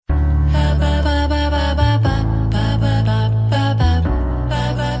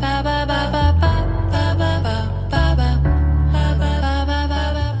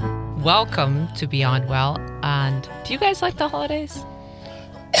welcome to Beyond Well. And do you guys like the holidays?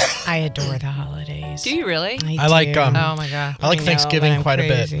 I adore the holidays. Do you really? I like do. Oh my God. I like Thanksgiving quite a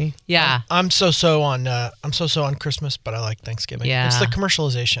bit. Yeah. I'm so on Christmas, but I like Thanksgiving. Yeah. It's the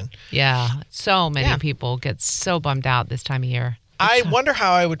commercialization. Yeah. So many people get so bummed out this time of year. I wonder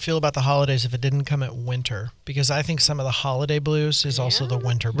how I would feel about the holidays if it didn't come at winter, because I think some of the holiday blues is also the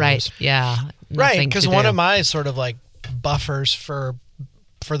winter blues. Right. Yeah. Right. Because one of my sort of like buffers for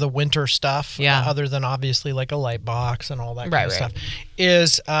the winter stuff, other than obviously like a light box and all that kind of stuff,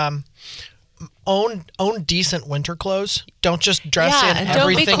 is own decent winter clothes. Don't just dress in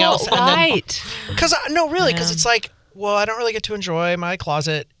everything else. Right. Because it's like, well, I don't really get to enjoy my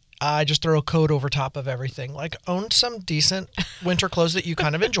closet. I just throw a coat over top of everything. Like, own some decent winter clothes that you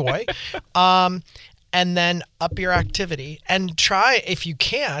kind of enjoy. And then up your activity and try, if you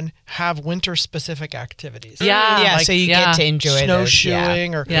can, have winter-specific activities. Yeah. So you get to enjoy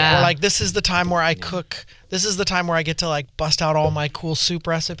snowshoeing or like, this is the time where I cook. This is the time where I get to like bust out all my cool soup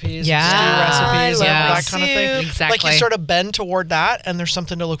recipes, and stew recipes, and all that kind of thing. Exactly. Like, you sort of bend toward that, and there's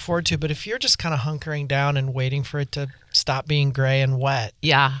something to look forward to. But if you're just kind of hunkering down and waiting for it to stop being gray and wet,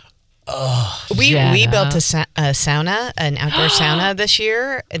 we built a sauna, an outdoor sauna this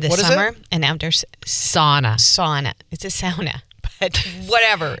year, this summer. Is it? An outdoor sauna. It's a sauna, but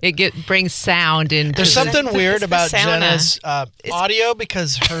whatever. It brings sound in. There's something weird about Jenna's audio,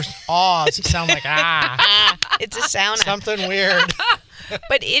 because her ahs sound like It's a sauna. Something weird.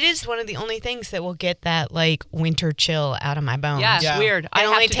 But it is one of the only things that will get that like winter chill out of my bones. Yeah, it's weird. It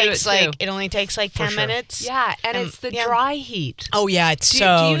only takes like 10 minutes. Yeah, and it's the dry heat. Oh yeah, it's do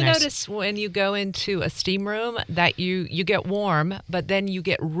you notice when you go into a steam room that you get warm, but then you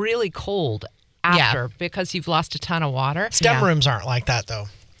get really cold after because you've lost a ton of water? STEM rooms aren't like that though.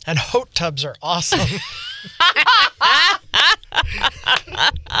 And hot tubs are awesome.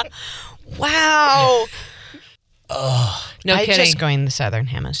 Wow. No I kidding. just go in the southern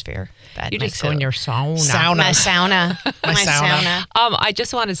hemisphere. You just go in your sauna. My sauna. My sauna. I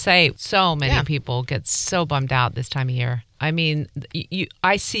just want to say, so many people get so bummed out this time of year. I mean,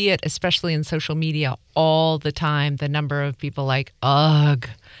 I see it, especially in social media, all the time. The number of people like, ugh,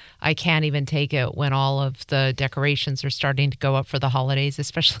 I can't even take it when all of the decorations are starting to go up for the holidays,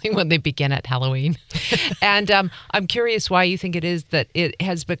 especially when they begin at Halloween. And I'm curious why you think it is that it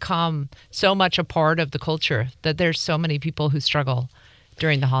has become so much a part of the culture that there's so many people who struggle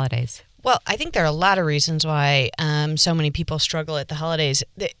during the holidays. Well, I think there are a lot of reasons why so many people struggle at the holidays.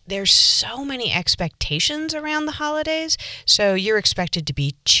 There's so many expectations around the holidays. So you're expected to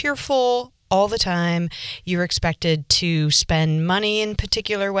be cheerful all the time. You're expected to spend money in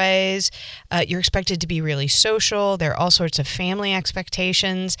particular ways. You're expected to be really social. There are all sorts of family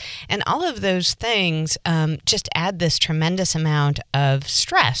expectations. And all of those things just add this tremendous amount of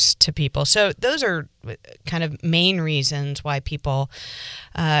stress to people. So those are kind of main reasons why people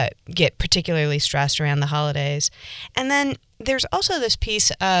get particularly stressed around the holidays. And then there's also this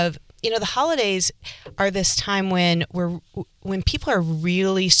piece of, the holidays are this time when people are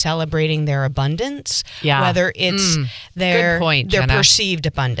really celebrating their abundance, whether it's their perceived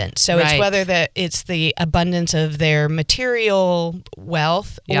abundance. So it's whether it's the abundance of their material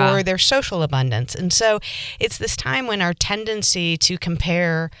wealth or their social abundance. And so it's this time when our tendency to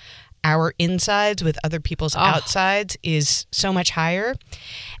compare our insides with other people's outsides is so much higher.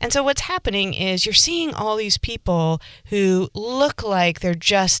 And so what's happening is you're seeing all these people who look like they're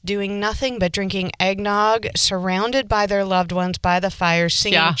just doing nothing but drinking eggnog, surrounded by their loved ones by the fire,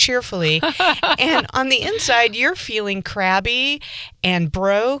 singing cheerfully. And on the inside, you're feeling crabby and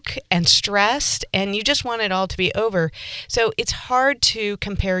broke and stressed, and you just want it all to be over. So it's hard to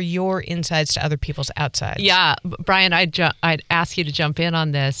compare your insides to other people's outsides. Yeah, Brian, I'd ask you to jump in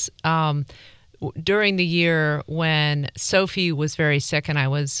on this. During the year when Sophie was very sick and I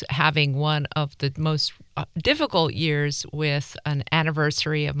was having one of the most difficult years with an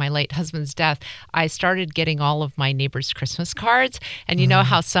anniversary of my late husband's death, I started getting all of my neighbors' Christmas cards. And you know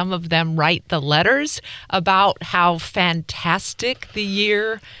how some of them write the letters about how fantastic the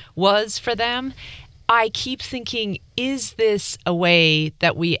year was for them? I keep thinking, is this a way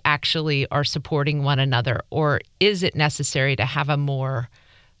that we actually are supporting one another, or is it necessary to have a more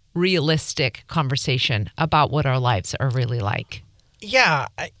realistic conversation about what our lives are really like? Yeah,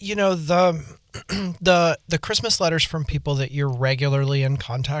 the Christmas letters from people that you're regularly in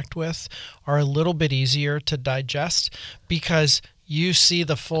contact with are a little bit easier to digest because you see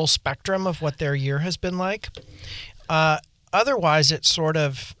the full spectrum of what their year has been like. Otherwise, it's sort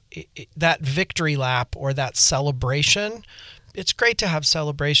of that victory lap or that celebration. It's great to have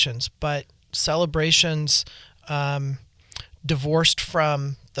celebrations, but celebrations divorced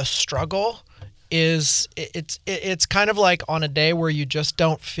from the struggle it's kind of like on a day where you just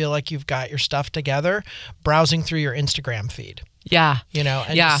don't feel like you've got your stuff together, browsing through your Instagram feed. Yeah.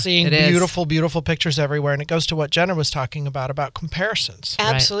 And just seeing beautiful, beautiful pictures everywhere. And it goes to what Jenna was talking about comparisons.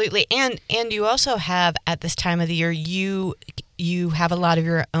 Absolutely. Right. And you also have, at this time of the year, you have a lot of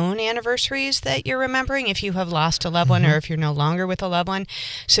your own anniversaries that you're remembering if you have lost a loved one or if you're no longer with a loved one.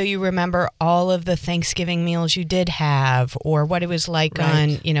 So you remember all of the Thanksgiving meals you did have or what it was like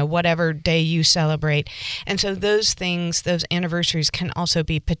on, whatever day you celebrate. And so those things, those anniversaries can also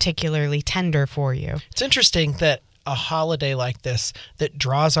be particularly tender for you. It's interesting that a holiday like this that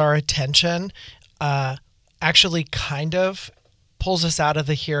draws our attention actually kind of pulls us out of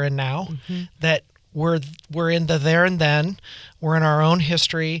the here and now, that we're in the there and then, we're in our own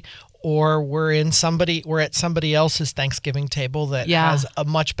history, or we're at somebody else's Thanksgiving table that has a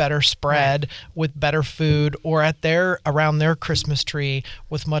much better spread with better food, or around their Christmas tree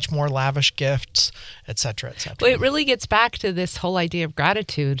with much more lavish gifts, et cetera, et cetera. Well, it really gets back to this whole idea of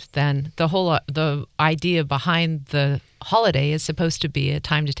gratitude. Then the idea behind the holiday is supposed to be a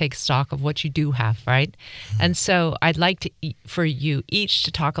time to take stock of what you do have, right? And so I'd like for you each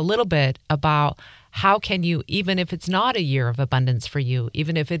to talk a little bit about how can you, even if it's not a year of abundance for you,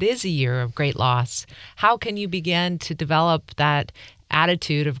 even if it is a year of great loss, how can you begin to develop that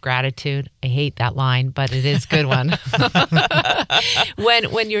attitude of gratitude? I hate that line, but it is a good one.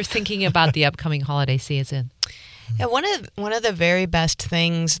 when you're thinking about the upcoming holiday season. Yeah, one of the very best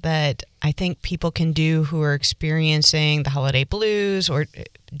things that I think people can do who are experiencing the holiday blues or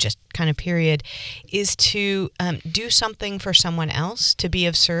just kind of period is to do something for someone else, to be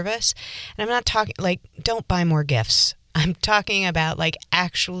of service. And I'm not talking don't buy more gifts. I'm talking about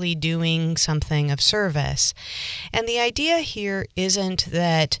actually doing something of service. And the idea here isn't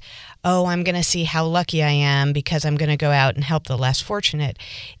that, I'm going to see how lucky I am because I'm going to go out and help the less fortunate.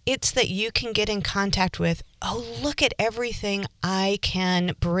 It's that you can get in contact with, look at everything I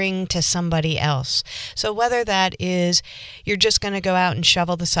can bring to somebody else. So whether that is you're just going to go out and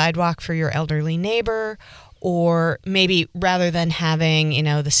shovel the sidewalk for your elderly neighbor, or maybe rather than having,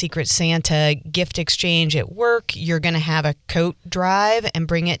 the Secret Santa gift exchange at work, you're going to have a coat drive and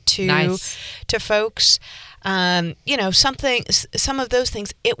bring it to folks. Some of those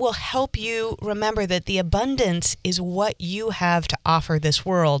things, it will help you remember that the abundance is what you have to offer this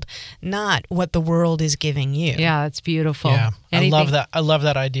world, not what the world is giving you. Yeah, that's beautiful. Yeah, I love that. I love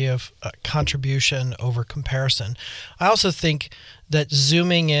that idea of contribution over comparison. I also think that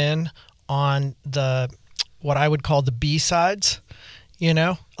zooming in on what I would call the B-sides,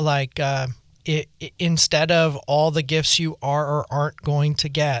 instead of all the gifts you are or aren't going to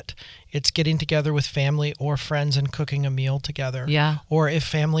get, it's getting together with family or friends and cooking a meal together. Yeah. Or if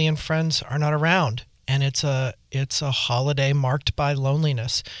family and friends are not around and it's a holiday marked by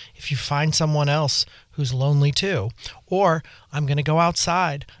loneliness, if you find someone else who's lonely too, or I'm going to go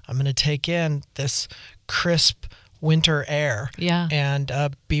outside, I'm going to take in this crisp winter air and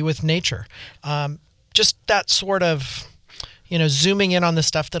be with nature. Just that sort of, zooming in on the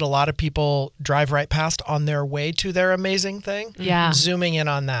stuff that a lot of people drive right past on their way to their amazing thing. Yeah. Zooming in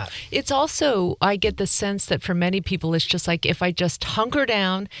on that. It's also, I get the sense that for many people, it's just like, if I just hunker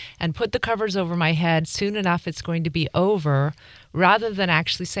down and put the covers over my head, soon enough it's going to be over, rather than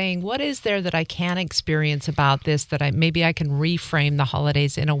actually saying, what is there that I can experience about this, that maybe I can reframe the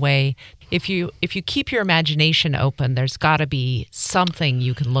holidays in a way. If you keep your imagination open, there's got to be something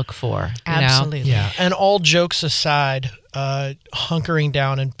you can look for. Absolutely. Yeah. And all jokes aside, hunkering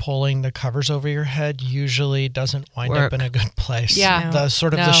down and pulling the covers over your head usually doesn't wind up in a good place. Yeah. The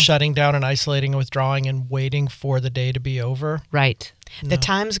shutting down and isolating and withdrawing and waiting for the day to be over. Right. The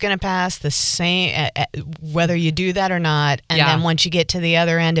time's going to pass the same, whether you do that or not. And then once you get to the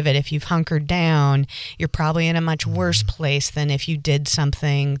other end of it, if you've hunkered down, you're probably in a much worse place than if you did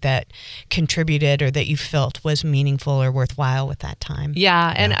something that contributed or that you felt was meaningful or worthwhile with that time.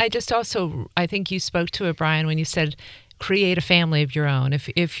 Yeah. And I think you spoke to it, Brian, when you said, create a family of your own.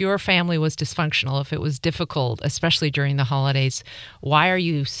 If your family was dysfunctional, if it was difficult, especially during the holidays, why are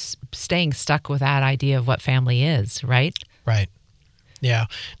you staying stuck with that idea of what family is, right? Right. Yeah.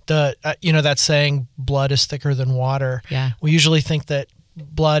 That saying, blood is thicker than water. Yeah. We usually think that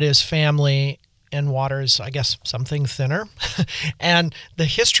blood is family and water is, I guess, something thinner. And the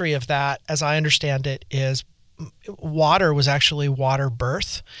history of that, as I understand it, is water was actually water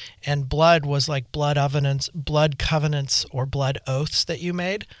birth, and blood was like blood covenants, or blood oaths that you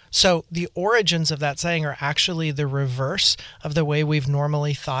made. So the origins of that saying are actually the reverse of the way we've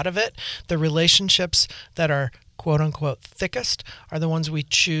normally thought of it. The relationships that are quote unquote thickest are the ones we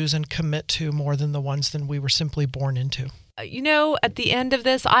choose and commit to more than the ones that we were simply born into. at the end of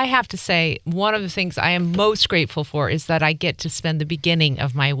this, I have to say, one of the things I am most grateful for is that I get to spend the beginning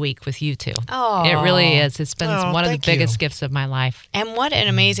of my week with you two. Oh, it really is. It's been one of the biggest gifts of my life. And what an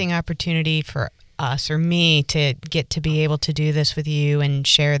amazing opportunity for us or me to get to be able to do this with you and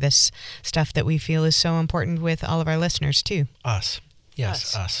share this stuff that we feel is so important with all of our listeners too. Us.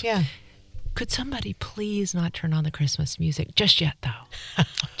 Yes, us. Yeah. Could somebody please not turn on the Christmas music just yet, though?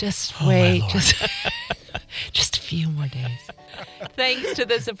 Just wait. Just a few more days. Thanks to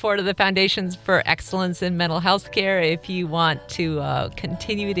the support of the Foundations for Excellence in Mental Health Care. If you want to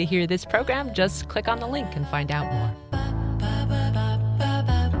continue to hear this program, just click on the link and find out more.